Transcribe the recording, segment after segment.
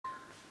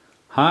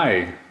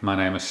Hi, my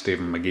name is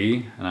Stephen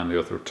McGee and I'm the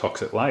author of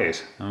Toxic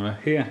Light, and we're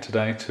here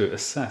today to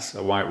assess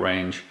a wide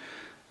range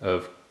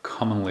of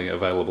commonly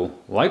available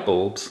light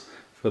bulbs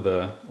for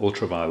the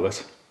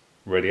ultraviolet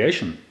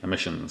radiation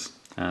emissions.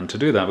 And to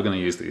do that we're going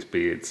to use these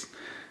beads.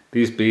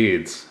 These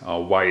beads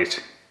are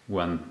white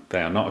when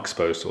they are not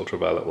exposed to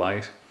ultraviolet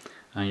light,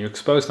 and you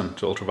expose them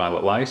to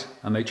ultraviolet light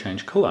and they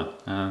change colour,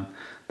 and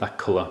that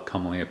colour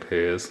commonly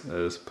appears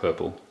as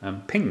purple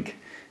and pink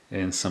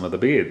in some of the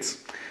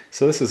beads.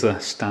 So this is a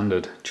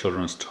standard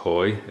children's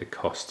toy. It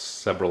costs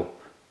several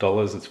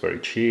dollars, it's very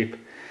cheap,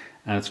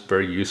 and it's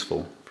very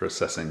useful for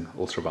assessing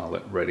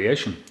ultraviolet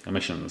radiation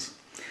emissions.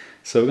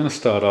 So we're going to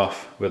start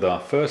off with our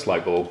first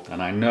light bulb,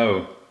 and I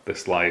know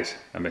this light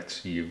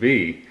emits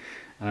UV,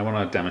 and I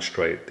want to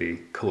demonstrate the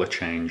colour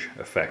change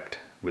effect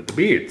with the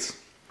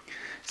beads.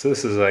 So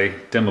this is a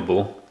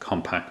dimmable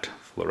compact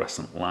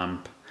fluorescent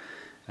lamp,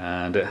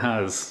 and it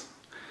has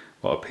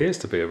what appears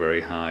to be a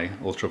very high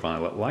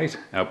ultraviolet light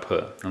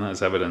output, and that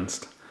is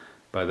evidenced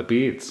by the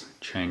beads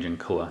changing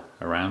colour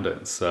around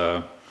it.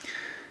 So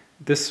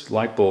this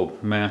light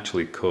bulb may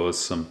actually cause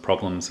some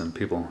problems in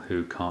people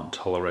who can't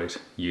tolerate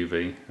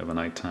UV of a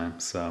night time.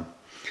 So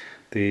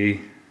the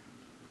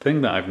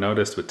thing that I've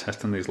noticed with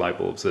testing these light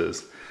bulbs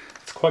is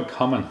it's quite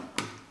common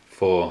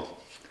for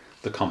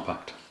the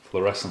compact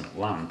fluorescent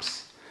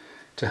lamps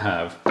to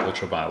have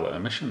ultraviolet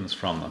emissions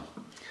from them.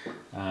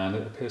 And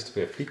it appears to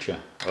be a feature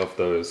of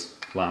those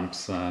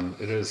lamps, and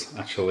it is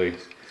actually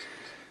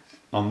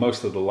on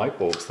most of the light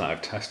bulbs that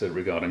I've tested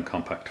regarding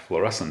compact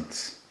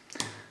fluorescents,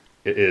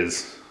 it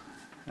is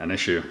an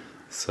issue.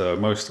 So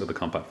most of the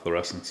compact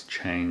fluorescents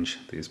change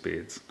these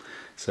beads.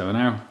 So we're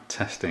now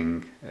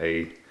testing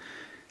a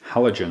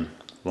halogen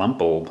lamp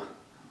bulb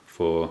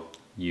for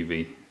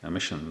UV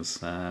emissions,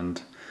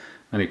 and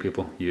many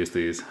people use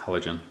these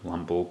halogen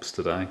lamp bulbs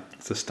today.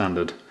 It's a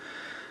standard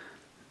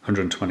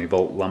 120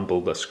 volt lamp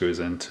bulb that screws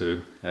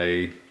into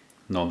a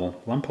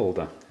normal lamp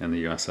holder in the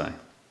USA.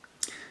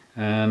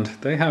 And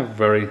they have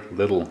very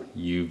little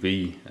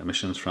UV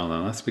emissions from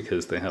them. That's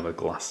because they have a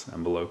glass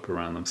envelope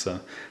around them. So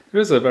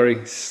there is a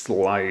very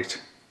slight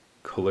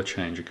colour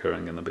change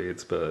occurring in the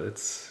beads, but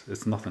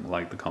it's nothing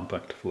like the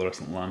compact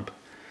fluorescent lamp.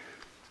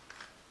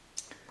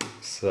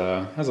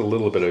 So it has a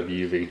little bit of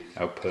UV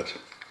output.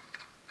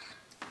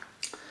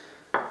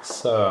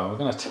 So we're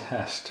going to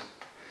test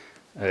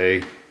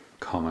a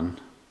common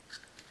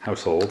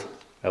household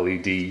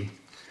LED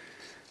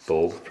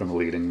bulb from a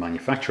leading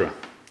manufacturer.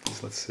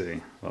 So let's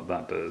see what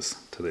that does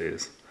to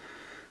these.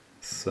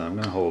 So I'm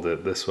going to hold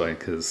it this way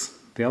because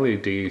the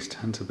LEDs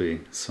tend to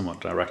be somewhat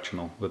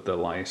directional with the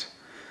light.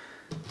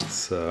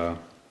 So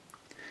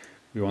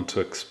we want to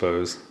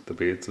expose the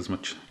beads as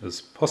much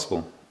as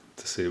possible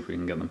to see if we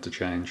can get them to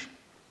change.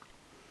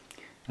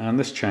 And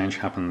this change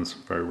happens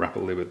very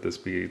rapidly with these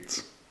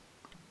beads.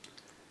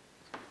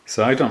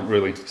 So I don't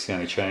really see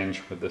any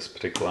change with this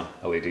particular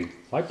LED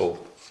light bulb.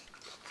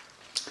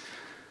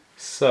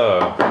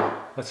 So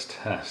let's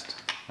test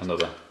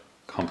another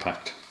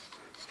compact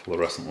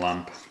fluorescent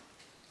lamp.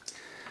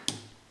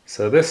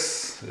 So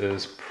this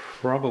is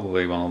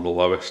probably one of the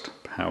lowest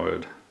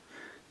powered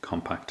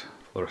compact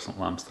fluorescent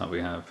lamps that we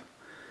have.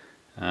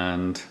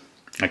 And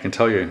I can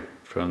tell you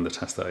from the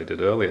test that I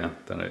did earlier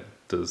that it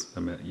does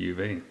emit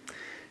UV,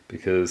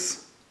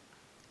 because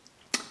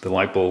the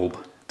light bulb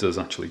does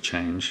actually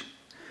change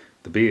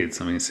the beads.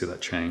 I mean, you see that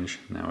change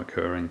now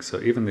occurring. So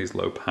even these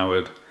low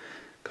powered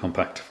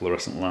compact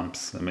fluorescent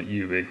lamps emit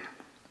UV.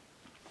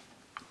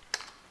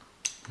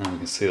 And we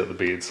can see that the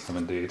beads have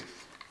indeed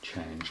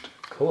changed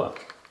colour.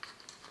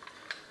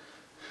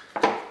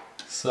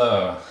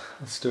 So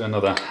let's do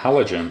another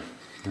halogen.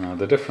 Now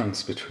the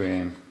difference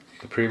between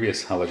the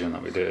previous halogen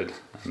that we did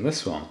and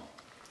this one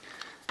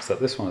is that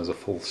this one is a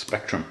full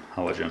spectrum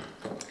halogen.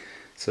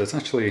 So it's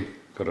actually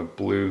got a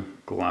blue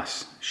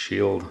glass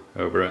shield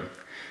over it.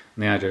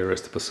 And the idea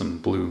is to put some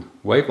blue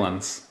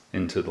wavelengths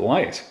into the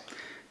light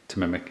to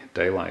mimic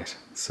daylight.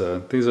 So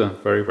these are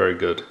very, very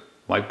good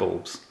light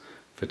bulbs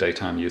for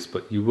daytime use,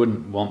 but you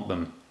wouldn't want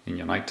them in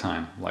your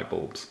nighttime light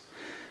bulbs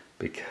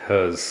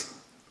because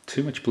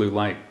too much blue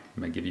light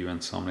may give you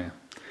insomnia.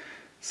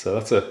 So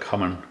that's a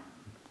common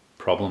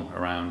problem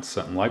around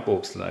certain light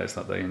bulbs today, is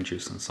that they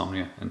induce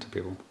insomnia into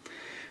people.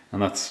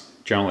 And that's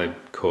generally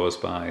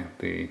caused by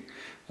the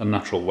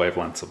unnatural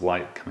wavelengths of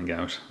light coming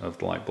out of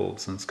the light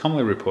bulbs, and it's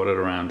commonly reported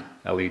around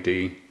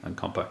LED and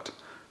compact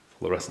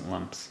fluorescent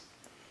lamps.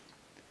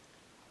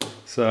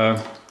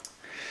 So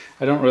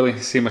I don't really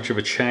see much of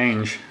a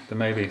change. There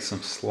may be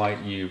some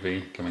slight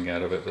UV coming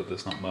out of it, but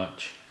there's not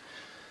much.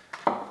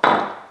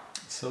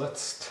 So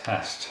let's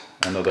test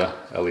another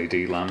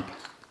LED lamp.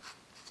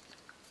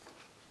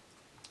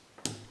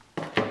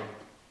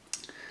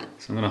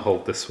 So I'm going to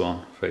hold this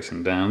one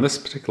facing down. This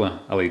particular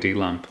LED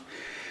lamp,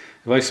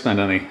 if I spend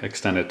any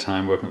extended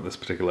time working with this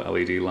particular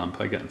LED lamp,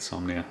 I get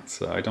insomnia.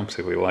 So I don't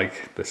particularly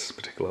like this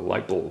particular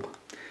light bulb.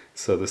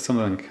 So there's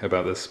something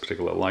about this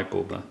particular light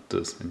bulb that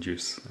does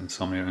induce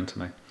insomnia into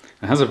me.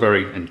 It has a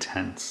very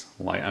intense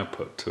light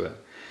output to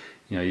it.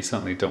 You know, you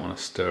certainly don't want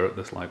to stare at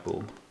this light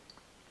bulb.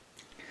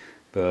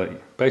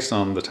 But based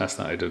on the test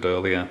that I did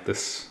earlier,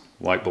 this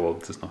light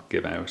bulb does not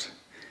give out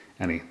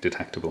any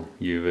detectable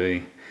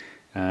UV.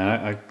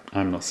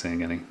 I'm not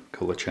seeing any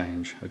colour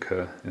change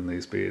occur in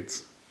these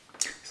beads.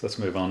 So let's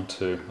move on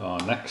to our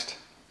next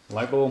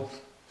light bulb.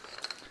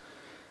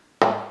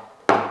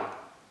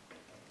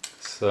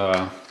 So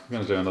I'm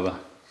going to do another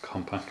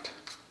compact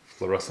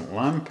fluorescent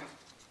lamp.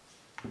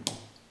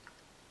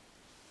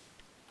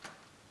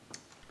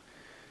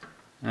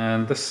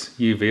 And this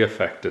UV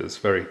effect is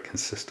very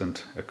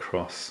consistent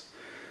across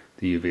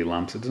the UV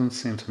lamps. It doesn't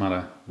seem to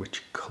matter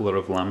which colour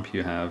of lamp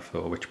you have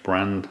or which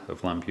brand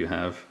of lamp you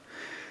have.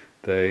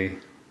 They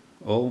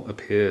all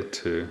appear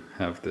to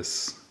have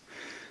this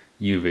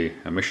UV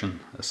emission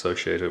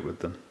associated with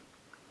them.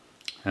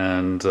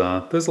 And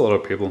there's a lot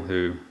of people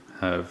who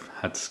have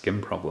had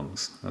skin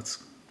problems.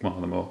 That's one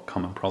of the more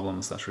common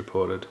problems that's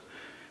reported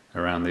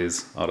around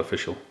these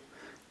artificial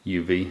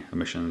UV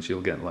emissions.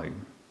 You'll get like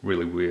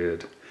really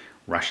weird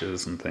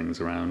rashes and things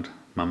around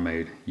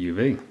man-made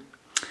UV.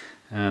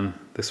 And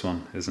this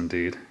one is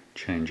indeed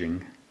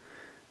changing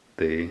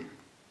the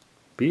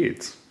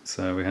beads.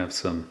 So we have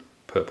some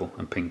purple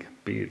and pink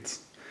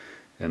beads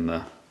in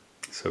there.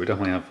 So we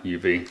definitely have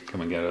UV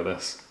coming out of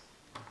this.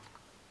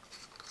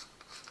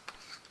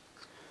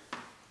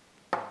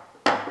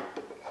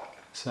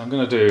 So I'm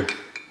going to do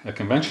a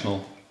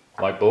conventional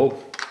light bulb.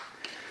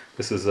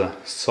 This is a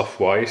soft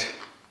white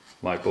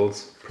light bulb,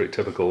 pretty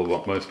typical of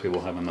what most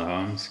people have in their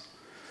homes.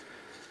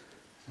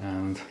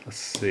 And let's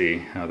see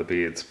how the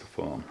beads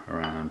perform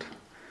around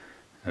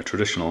a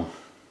traditional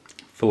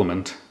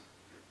filament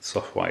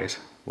soft white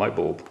light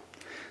bulb.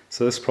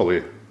 So this is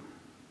probably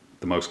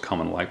the most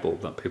common light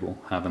bulb that people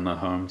have in their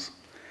homes.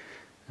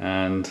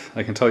 And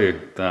I can tell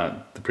you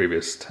that the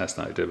previous test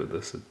that I did with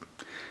this, it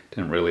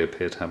didn't really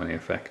appear to have any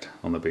effect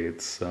on the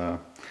beads. So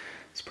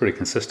it's pretty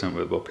consistent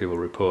with what people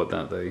report,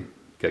 that they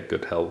get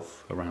good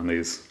health around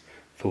these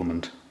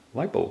filament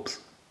light bulbs.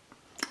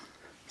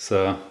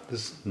 So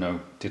there's no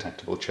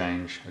detectable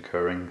change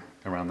occurring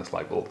around this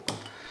light bulb.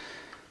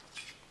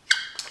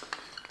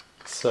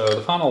 So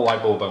the final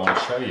light bulb I want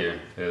to show you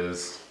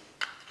is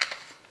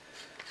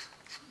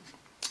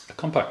a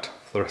compact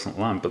fluorescent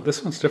lamp, but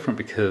this one's different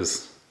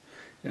because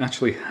it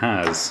actually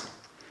has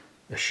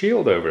a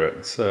shield over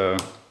it. So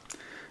I'm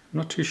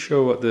not too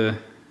sure what the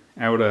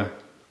outer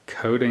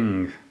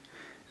coating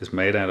is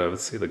made out of.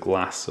 It's either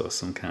glass or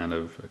some kind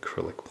of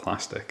acrylic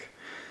plastic,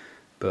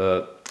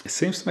 but it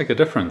seems to make a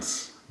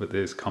difference with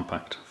these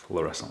compact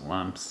fluorescent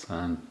lamps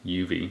and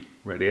UV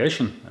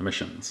radiation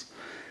emissions.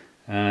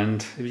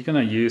 And if you're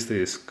going to use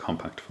these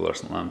compact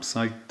fluorescent lamps,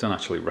 I don't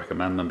actually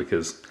recommend them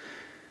because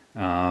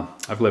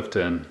I've lived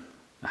in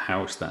a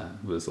house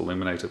that was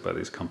illuminated by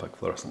these compact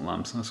fluorescent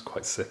lamps, and I was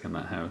quite sick in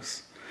that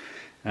house.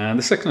 And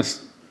the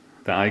sickness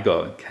that I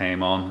got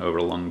came on over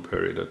a long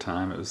period of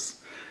time. It was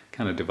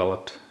kind of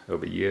developed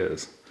over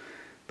years.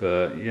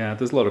 But yeah,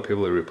 there's a lot of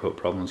people who report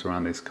problems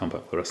around these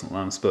compact fluorescent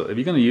lamps. But if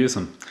you're going to use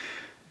them,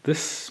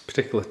 this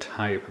particular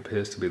type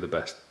appears to be the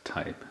best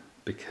type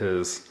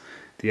because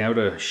the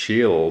outer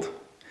shield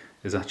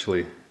is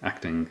actually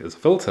acting as a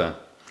filter,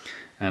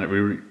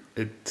 and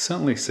it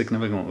certainly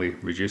significantly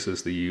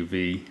reduces the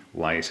UV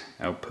light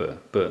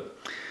output, but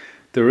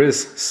there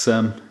is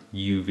some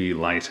UV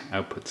light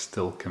output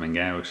still coming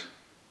out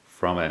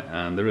from it,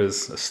 and there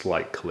is a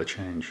slight color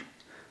change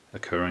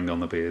occurring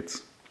on the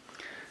beads.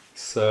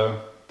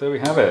 So there we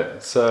have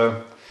it.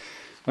 So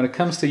when it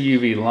comes to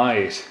UV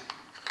light,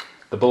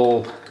 the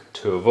bulb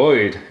to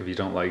avoid if you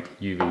don't like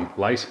UV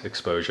light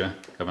exposure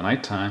of a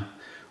nighttime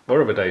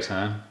or of a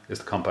daytime is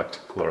the compact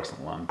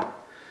fluorescent lamp.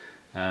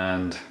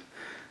 And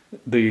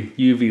the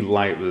UV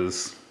light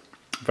was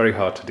very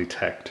hard to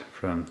detect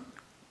from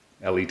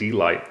LED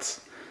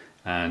lights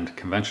and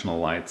conventional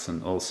lights,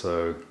 and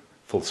also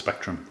full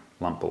spectrum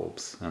lamp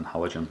bulbs and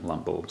halogen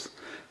lamp bulbs.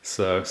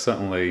 So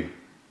certainly,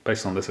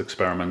 based on this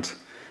experiment,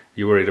 if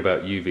you're worried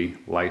about UV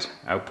light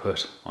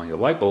output on your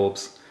light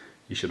bulbs,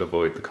 you should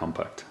avoid the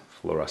compact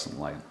fluorescent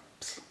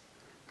lamps.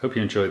 Hope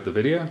you enjoyed the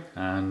video,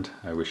 and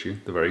I wish you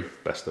the very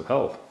best of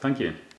health. Thank you.